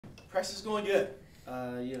Practice is going good.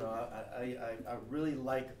 You know, I really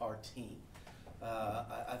like our team.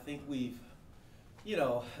 I think we've, you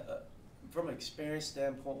know, from an experience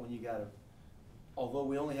standpoint, when you got to, although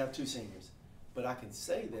we only have 2 seniors, but I can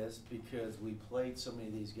say this because we played so many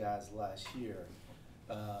of these guys last year.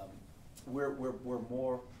 We're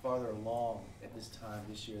more farther along at this time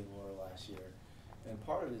this year than we were last year, and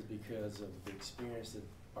part of it is because of the experience that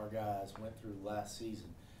our guys went through last season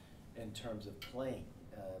in terms of playing,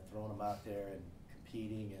 throwing them out there and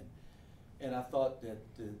competing, and I thought that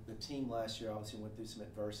the team last year obviously went through some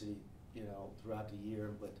adversity, you know, throughout the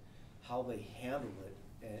year, but how they handled it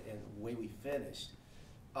and the way we finished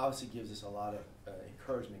obviously gives us a lot of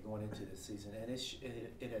encouragement going into this season, and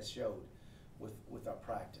it has showed with our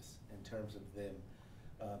practice in terms of them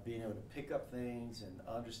being able to pick up things and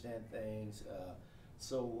understand things.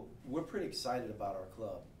 So we're pretty excited about our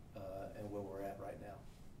club and where we're at right now.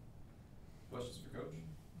 Questions for Coach?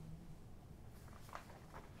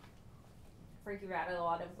 Frank, you've added a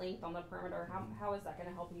lot of length on the perimeter. How is that going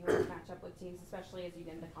to help you match up with teams, especially as you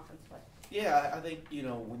get into conference play? Yeah, I think, you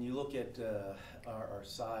know, when you look at our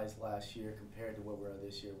size last year compared to where we are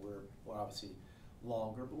this year, we're obviously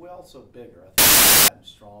longer, but we're also bigger. I think we've gotten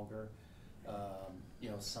stronger. You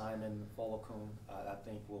know, Simon Folokun, I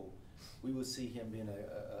think we will see him being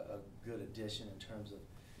a good addition in terms of,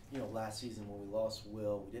 you know, last season when we lost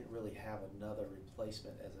Will, we didn't really have another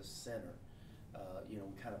replacement as a center. You know,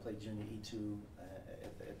 we kind of played junior E2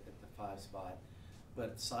 at the 5 spot,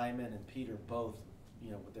 but Simon and Peter both,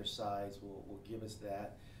 you know, with their size will give us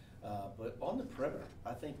that. But on the perimeter,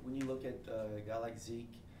 I think when you look at a guy like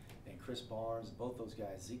Zeke and Chris Barnes, both those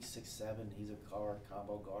guys, Zeke's 6'7", he's a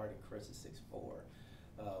combo guard, and Chris is 6'4".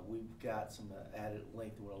 We've got some added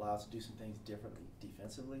length that will allow us to do some things differently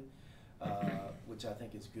defensively, which I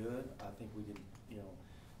think is good. I think we can, you know,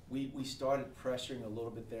 we started pressuring a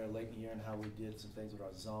little bit there late in the year and how we did some things with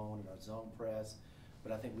our zone and our zone press,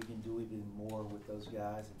 but I think we can do even more with those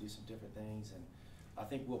guys and do some different things, and I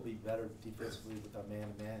think we'll be better defensively with our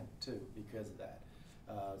man-to-man too because of that.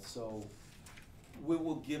 So we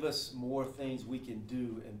will give us more things we can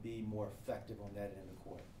do and be more effective on that end of the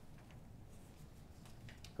court.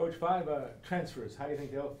 Coach, 5 transfers, how do you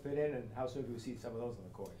think they'll fit in, and how soon do we see some of those on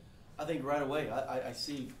the court? I think right away. I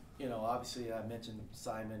see, you know, obviously I mentioned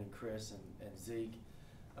Simon and Chris and Zeke.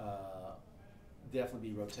 Definitely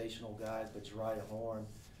be rotational guys, but Jariah Horn,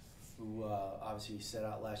 who obviously set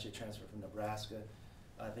out last year, transferred from Nebraska,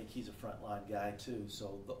 I think he's a frontline guy too.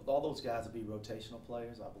 So all those guys will be rotational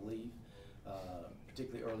players, I believe.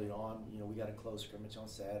 Particularly early on, you know, we got a close scrimmage on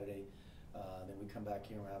Saturday. Then we come back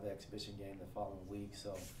here and have the exhibition game the following week.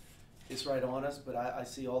 So it's right on us, but I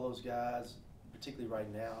see all those guys, particularly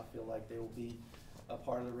right now, I feel like they will be a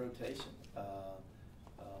part of the rotation.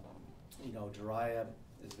 You know, Jariah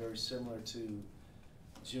is very similar to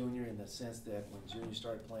Junior in the sense that when Junior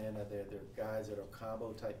started playing, they're guys that are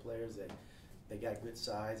combo type players that they got good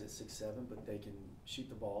size at 6'7", but they can shoot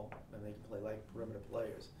the ball and they can play like perimeter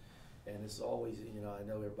players. And it's always, you know, I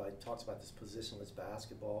know everybody talks about this positionless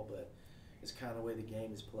basketball, but it's kind of the way the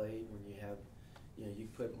game is played when you have, you know, you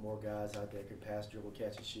put more guys out there who can pass, dribble,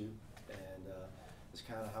 catch, and shoot, and it's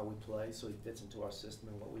kind of how we play, so he fits into our system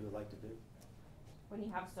and what we would like to do. When you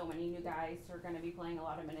have so many new guys who are going to be playing a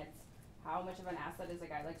lot of minutes, how much of an asset is a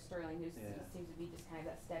guy like Sterling who seems to be just kind of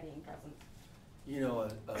that steadying presence? You know,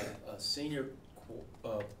 a senior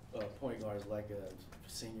point guard is like a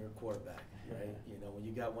senior quarterback, right? You know, when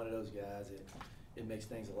you got one of those guys, it makes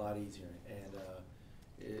things a lot easier. And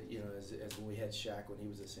you know, as when we had Shaq when he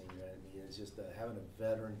was a senior, I mean, it's just having a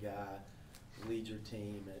veteran guy lead your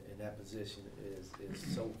team in that position is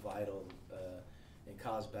so vital. In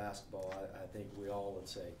college basketball, I think we all would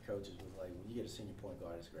say, coaches would like, when you get a senior point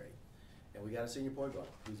guard, it's great. And we got a senior point guard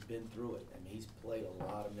who's been through it. I mean, he's played a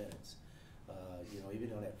lot of minutes. You know,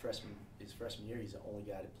 even on his freshman year, he's the only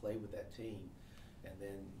guy that played with that team. And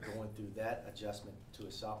then going through that adjustment to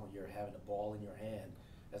his sophomore year, having the ball in your hand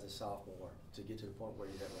as a sophomore to get to the point where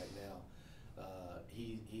he's at right now,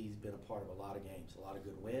 he's been a part of a lot of games, a lot of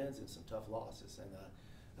good wins and some tough losses. And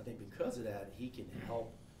I think because of that, he can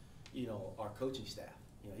help, you know, our coaching staff.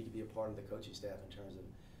 You know, he can be a part of the coaching staff in terms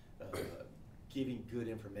of giving good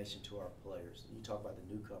information to our players. You talk about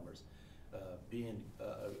the newcomers. Being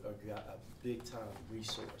a big-time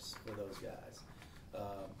resource for those guys,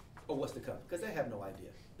 or what's to come, because they have no idea.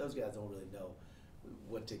 Those guys don't really know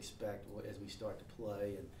what to expect as we start to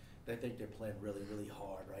play, and they think they're playing really, really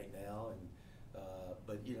hard right now. And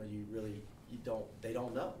but you know, they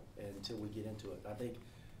don't know until we get into it. I think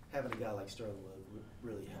having a guy like Sterling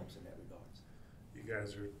really helps in that regards. You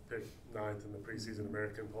guys are picked 9th in the preseason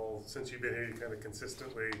American poll. Since you've been here, you kind of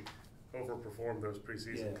consistently overperformed those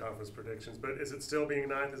preseason conference predictions. But is it still being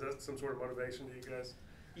 9th? Is that some sort of motivation to you guys?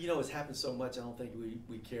 You know, it's happened so much, I don't think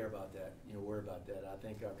we care about that, worry about that. I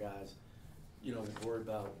think our guys, worry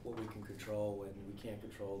about what we can control, and we can't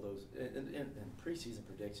control those. And preseason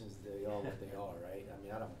predictions, they are what they are, right? I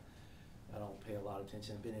mean, I don't pay a lot of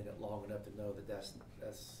attention. I've been in it long enough to know that that's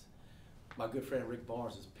my good friend Rick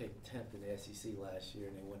Barnes was picked 10th in the SEC last year,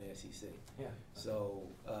 and they won the SEC. Yeah. So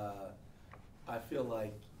I feel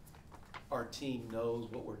like our team knows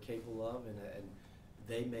what we're capable of, and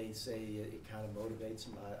they may say it kind of motivates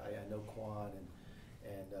them. I know Quan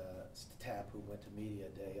and Tap, who went to media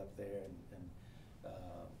day up there,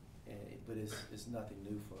 but it's nothing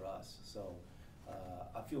new for us. So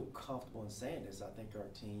I feel comfortable in saying this. I think our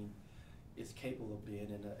team is capable of being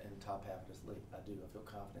in the top half of this league. I do. I feel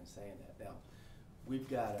confident saying that. Now, we've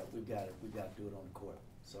got to do it on the court.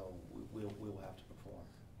 So we'll have to perform.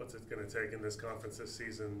 What's it going to take in this conference this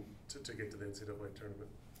season to get to the NCAA tournament?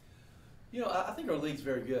 I think our league's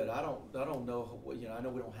very good. I don't know. I know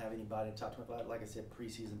we don't have anybody in the top 25. Like I said,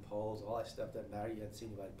 preseason polls, all that stuff doesn't matter. You haven't seen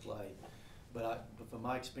anybody play. But from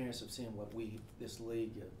my experience of seeing what this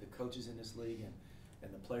league, the coaches in this league,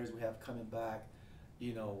 and the players we have coming back,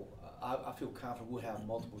 I feel confident we'll have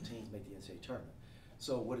multiple teams make the NCAA tournament.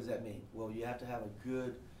 So what does that mean? Well, you have to have a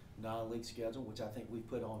good non-league schedule, which I think we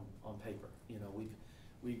put on paper.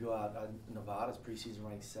 We go out. Nevada's preseason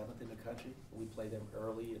ranked 7th in the country. We play them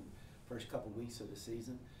early in first couple weeks of the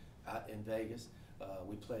season out in Vegas.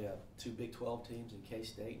 We play 2 Big 12 teams in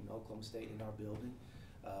K-State and Oklahoma State in our building.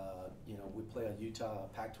 We play a Utah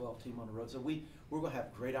Pac-12 team on the road. So we're going to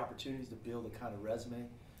have great opportunities to build the kind of resume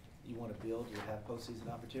you want to build to have postseason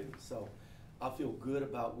opportunities. So I feel good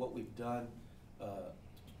about what we've done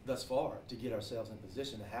thus far to get ourselves in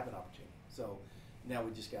position to have an opportunity. So now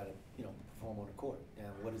we just got to perform on the court. And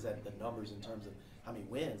what is that, the numbers in terms of how many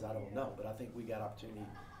wins, I don't know. But I think we got opportunity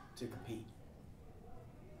to compete.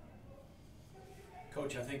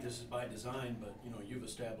 Coach, I think this is by design, but you've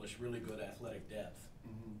established really good athletic depth,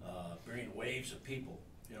 bringing waves of people.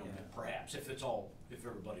 Perhaps if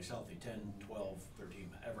everybody's healthy, 10, 12, 13,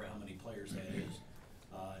 ever how many players that is.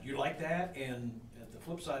 Do you like that? And at the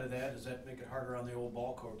flip side of that, does that make it harder on the old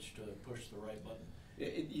ball coach to push the right button?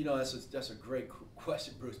 That's a great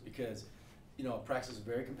question, Bruce, because practice is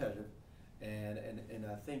very competitive, and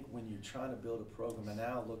I think when you're trying to build a program, and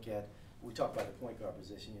now look at, we talk about the point guard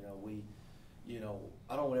position.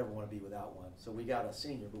 I don't ever want to be without one. So we got a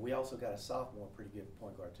senior, but we also got a sophomore, pretty good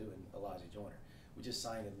point guard too, in Elijah Joyner. We just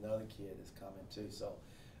signed another kid that's coming too. So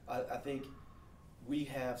I think we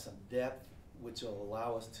have some depth, which will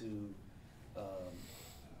allow us to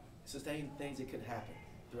sustain things that can happen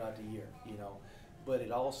throughout the year. But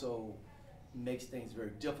it also makes things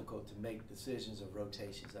very difficult to make decisions of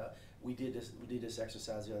rotations. We did this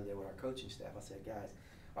exercise the other day with our coaching staff. I said, guys,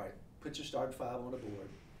 all right, put your starting 5 on the board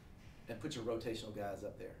and put your rotational guys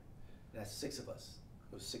up there. And that's 6 of us.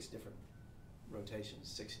 It was 6 different rotations,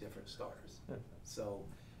 6 different starters. So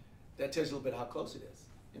that tells you a little bit how close it is.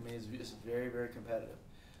 I mean, it's very, very competitive.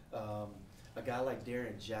 A guy like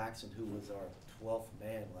Darian Jackson, who was our 12th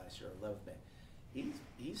man last year, 11th man,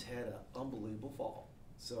 he's had an unbelievable fall.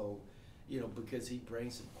 So, because he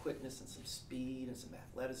brings some quickness and some speed and some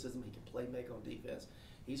athleticism, he can play make on defense.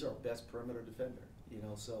 He's our best perimeter defender.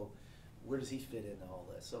 So where does he fit into all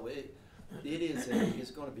this? So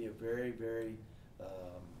it's going to be a very, very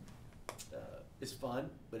it's fun,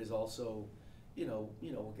 but it's also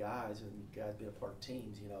guys being a part of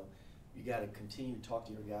teams. You got to continue to talk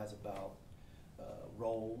to your guys about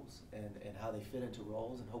roles and how they fit into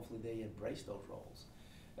roles, and hopefully they embrace those roles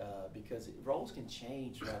because roles can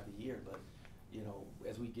change throughout the year. But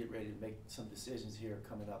as we get ready to make some decisions here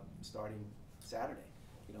coming up starting Saturday,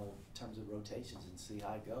 in terms of rotations and see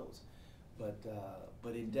how it goes.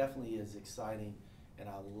 But it definitely is exciting, and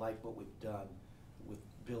I like what we've done with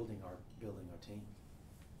building our team.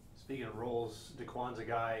 Speaking of roles, DeQuan's a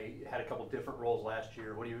guy, had a couple different roles last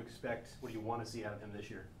year. What do you expect, what do you want to see out of him this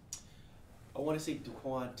year? I want to see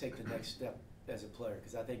DeQuan take the next step as a player,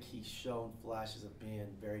 because I think he's shown flashes of being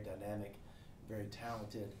very dynamic, very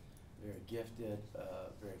talented, very gifted,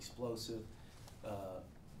 very explosive.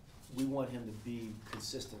 We want him to be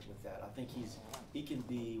consistent with that. I think he can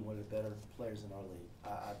be one of the better players in our league.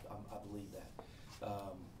 I believe that.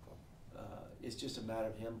 It's just a matter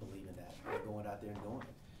of him believing that and going out there and doing it.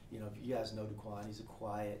 If you guys know DeQuan, he's a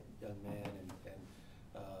quiet young man, and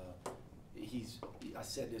I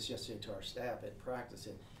said this yesterday to our staff at practice,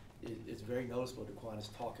 and it's very noticeable DeQuan is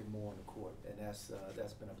talking more on the court, and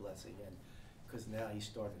that's been a blessing, and because now he's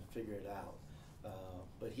starting to figure it out.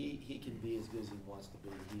 But he can be as good as he wants to be.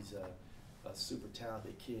 He's a super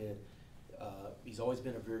talented kid. He's always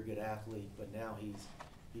been a very good athlete, but now he's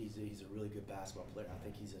a really good basketball player. I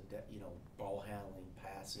think he's ball handling,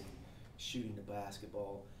 passing, shooting the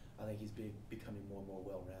basketball. I think he's becoming more and more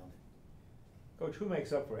well-rounded. Coach, who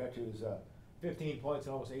makes up for Etchu's 15 points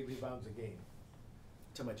and almost 8 rebounds a game?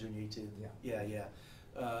 Talking about junior E2? Yeah. Yeah.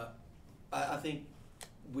 I think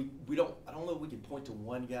I don't know if we can point to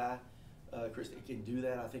one guy, Chris, that can do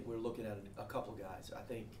that. I think we're looking at a couple guys. I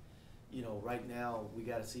think, right now we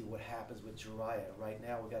got to see what happens with Jariah. Right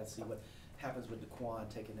now we got to see what happens with DeQuan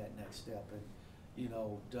taking that next step. And,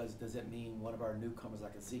 does it mean one of our newcomers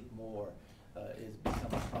like a Zeke Moore is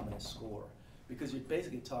becoming a prominent scorer? Because you're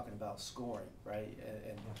basically talking about scoring, right?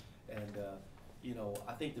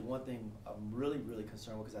 I think the one thing I'm really, really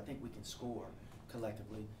concerned with, because I think we can score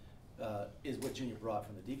collectively, is what Junior brought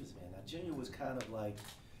from the defensive end. Now, Junior was kind of like,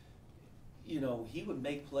 he would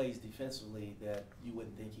make plays defensively that you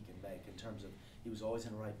wouldn't think he could make in terms of he was always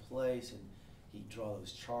in the right place, and he'd draw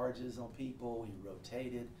those charges on people, he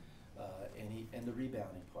rotated, and the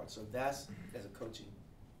rebounding part. So that's, as a coaching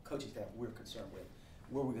staff, we're concerned with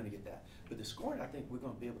where we're going to get that. But the scoring, I think we're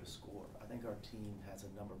going to be able to score. I think our team has a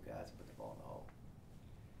number of guys that put the ball in the hole.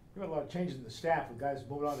 You had a lot of changes in the staff with guys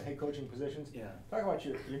moving on to head coaching positions. Yeah. Talk about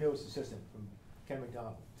your newest assistant from Ken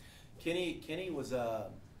McDonald. Kenny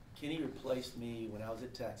replaced me when I was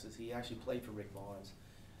at Texas. He actually played for Rick Barnes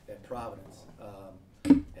at Providence.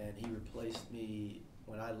 And he replaced me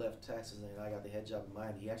when I left Texas and I got the head job in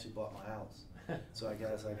Miami. He actually bought my house. So I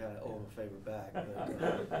guess I kind of owe him a favor back.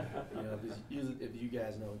 But, because usually, if you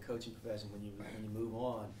guys know, in coaching profession, when you move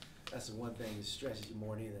on, that's the one thing that stresses you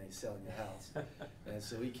more than anything, is selling your house. And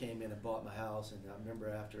so he came in and bought my house, and I remember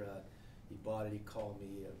after he bought it, he called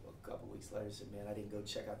me a couple weeks later and said, "Man, I didn't go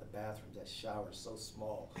check out the bathrooms. That shower is so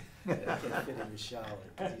small. I can't fit in your shower,"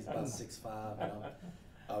 because he's about 6'5", and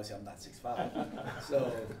obviously I'm not 6'5".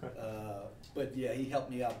 So, but yeah, he helped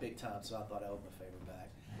me out big time, so I thought I owed him a favor back.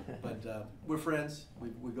 But we're friends.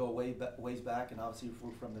 We go ways back, and obviously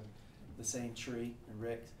we're from the same tree. And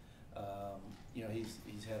Rick,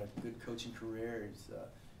 he's had a good coaching career. He's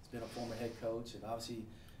been a former head coach, and obviously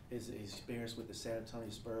his experience with the San Antonio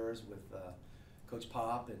Spurs with Coach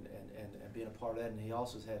Pop and being a part of that. And he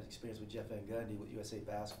also has had experience with Jeff Van Gundy with USA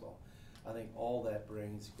Basketball. I think all that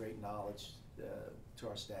brings great knowledge to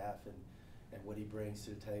our staff and what he brings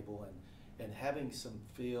to the table, and having some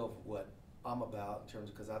feel of what I'm about in terms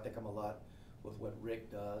of, because I think I'm a lot with what Rick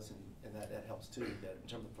does, and that helps too, that in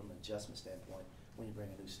terms of from an adjustment standpoint when you bring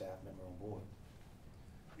a new staff member on board.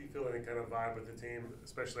 Do you feel any kind of vibe with the team,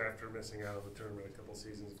 especially after missing out on the tournament a couple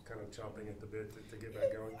seasons, kind of chomping at the bit to get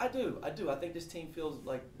back going? I do. I think this team feels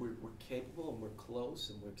like we're capable, and we're close,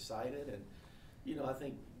 and we're excited, and I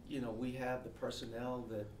think we have the personnel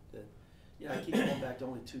that I keep going back to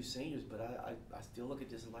only 2 seniors, but I still look at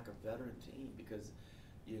this as like a veteran team, because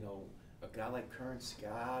a guy like Kern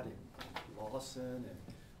Scott and Lawson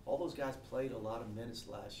and all those guys played a lot of minutes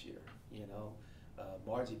last year.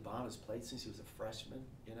 Margie Bonner's played since he was a freshman.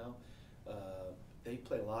 They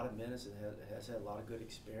played a lot of minutes and has had a lot of good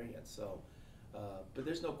experience. So, but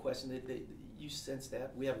there's no question that you sense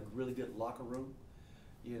that we have a really good locker room.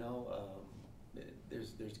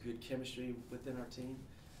 There's good chemistry within our team.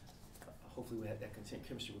 Hopefully, that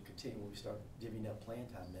chemistry will continue when we start divvying up playing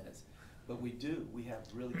time minutes. But we do. We have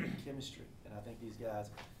really good chemistry, and I think these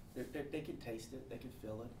guys, they can taste it, they can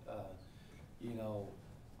feel it.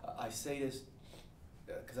 I say this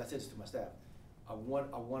because I said this to my staff. I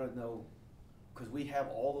want to know, because we have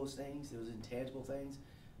all those things, those intangible things.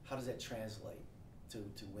 How does that translate to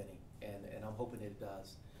winning? And I'm hoping it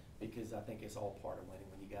does, because I think it's all part of winning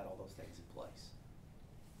when you got all those things in place.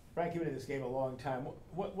 Frank, you've been in this game a long time.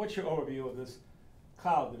 What's your overview of this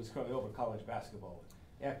cloud that is currently over college basketball?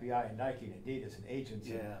 FBI and Nike and Adidas and agents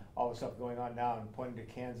and all the stuff going on now, and pointing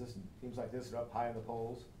to Kansas and teams like this are up high in the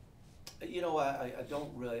polls. I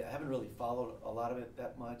haven't really followed a lot of it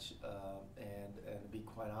that much, and to be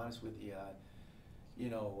quite honest with you,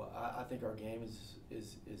 I think our game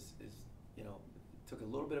is took a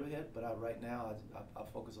little bit of a hit, but right now I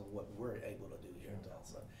focus on what we're able to do here in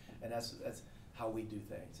Tulsa, and that's how we do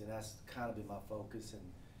things, and that's kind of been my focus,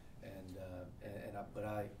 but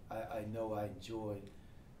I know I enjoy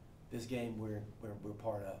this game we're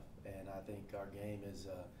part of, and I think our game is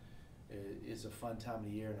a fun time of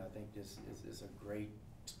the year, and I think this is a great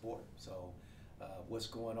sport. So what's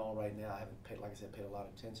going on right now, I haven't paid a lot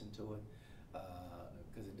of attention to it,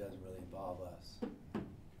 because it doesn't really involve us.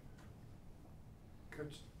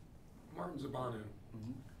 Coach, Martin Zabanu,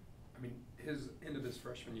 I mean, his end of his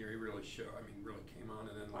freshman year, he really really came on,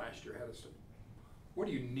 and then last year had us to What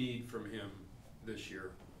do you need from him this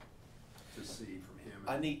year to see from him?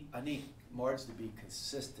 I need Marge to be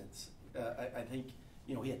consistent. I think,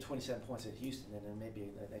 you know, he had 27 points at Houston, and then maybe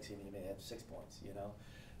the next game he may have 6 points, you know?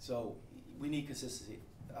 So we need consistency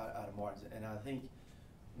out of Marge. And I think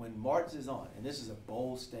when Marge is on, and this is a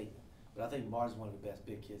bold statement, but I think Marge is one of the best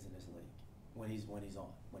big kids in this league when he's on,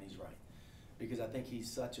 when he's right. Because I think he's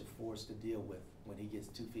such a force to deal with when he gets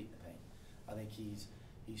 2 feet in the paint. I think he's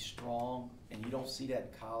strong, and you don't see that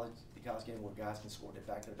in college, the college game where guys can score their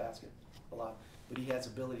back to the basket a lot, but he has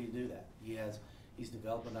ability to do that. He's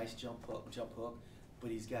developed a nice jump hook, but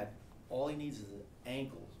he's got, all he needs is an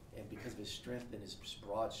ankle, and because of his strength and his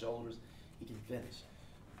broad shoulders, he can finish.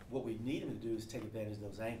 What we need him to do is take advantage of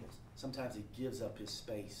those angles. Sometimes he gives up his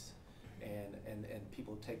space, and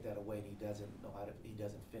people take that away, and he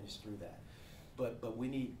doesn't finish through that. But we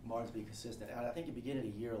need Martin to be consistent. And I think at the beginning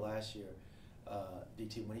of the year last year,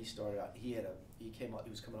 DT, when he started out, he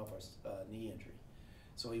was coming off a knee injury.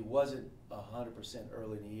 So he wasn't 100%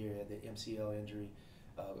 early in the year. He had the MCL injury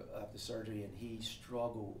after surgery, and he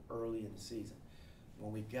struggled early in the season.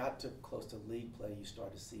 When we got to close to league play, you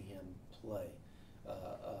started to see him play.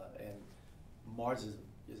 And Mars is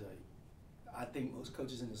I think most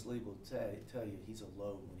coaches in this league will tell you he's a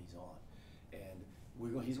load when he's on.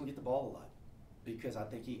 And he's going to get the ball a lot, because I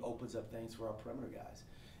think he opens up things for our perimeter guys.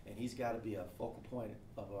 And he's got to be a focal point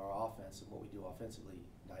of our offense and what we do offensively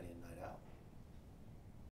night in, night out.